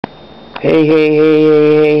Hey,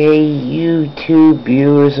 YouTube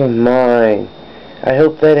viewers of mine. I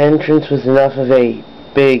hope that entrance was enough of a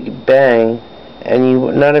big bang,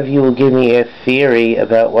 and none of you will give me a theory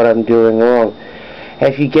about what I'm doing wrong.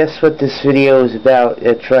 If you guess what this video is about,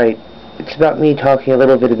 that's right. It's about me talking a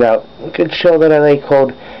little bit about a good show that I like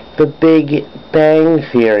called The Big Bang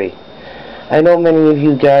Theory. I know many of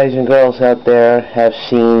you guys and girls out there have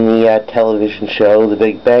seen the television show, The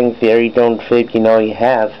Big Bang Theory. Don't fib, you know you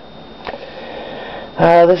have.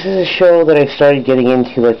 This is a show that I started getting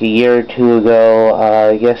into like a year or two ago.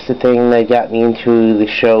 I guess the thing that got me into the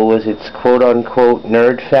show was its quote-unquote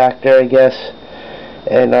nerd factor, I guess.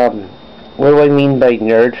 And, what do I mean by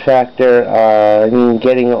nerd factor? I mean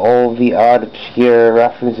getting all the odd, obscure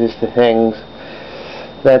references to things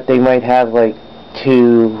that they might have, like,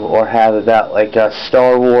 to, or have about, like,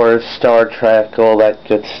 Star Wars, Star Trek, all that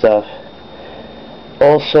good stuff.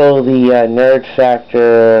 Also, the nerd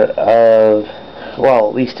factor of, well,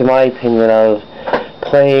 at least in my opinion, of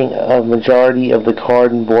playing a majority of the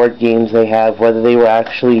card and board games they have, whether they were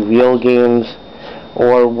actually real games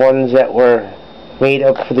or ones that were made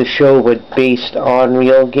up for the show but based on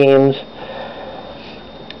real games.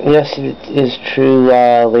 Yes, it is true,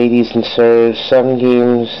 ladies and sirs, some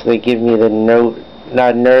games, they give me the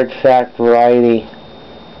nerd fact variety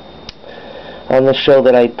on the show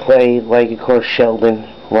that I play, like, of course, Sheldon,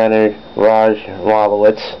 Leonard, Raj,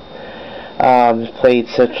 Wolowitz. Played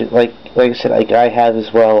such, like I said, like I have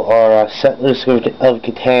as well, are Settlers of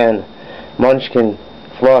Catan, Munchkin,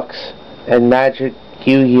 Flux, and Magic,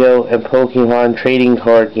 Yu-Gi-Oh, and Pokemon trading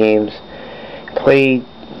card games. Well,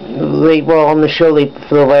 on the show,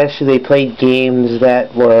 for the last year, they played games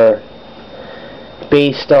that were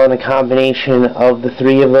based on a combination of the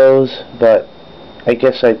three of those, but I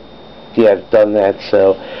guess I've done that,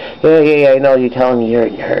 so, yeah, I know you're telling me you're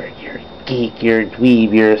geek, you're a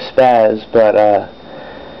dweeb, you're a spaz, but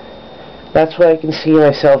that's why I can see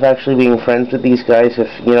myself actually being friends with these guys if,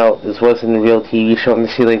 you know, this wasn't a real TV show and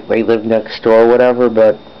to see, like, they live next door or whatever,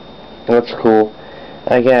 but that's cool.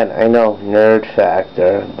 Again, I know, nerd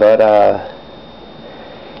factor, but,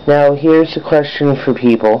 now here's a question for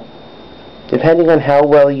people. Depending on how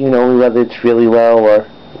well you know me, whether it's really well or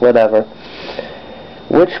whatever,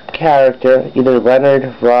 which character, either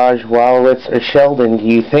Leonard, Raj, Wolowitz, or Sheldon, do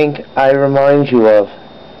you think I remind you of?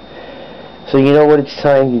 So you know what it's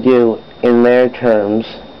time to do, in their terms.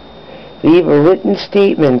 Leave a written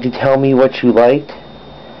statement to tell me what you liked,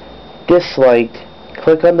 disliked.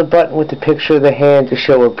 Click on the button with the picture of the hand to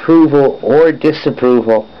show approval or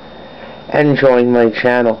disapproval, and join my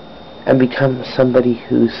channel, and become somebody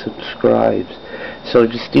who subscribes. So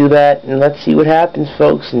just do that, and let's see what happens,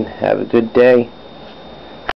 folks, and have a good day.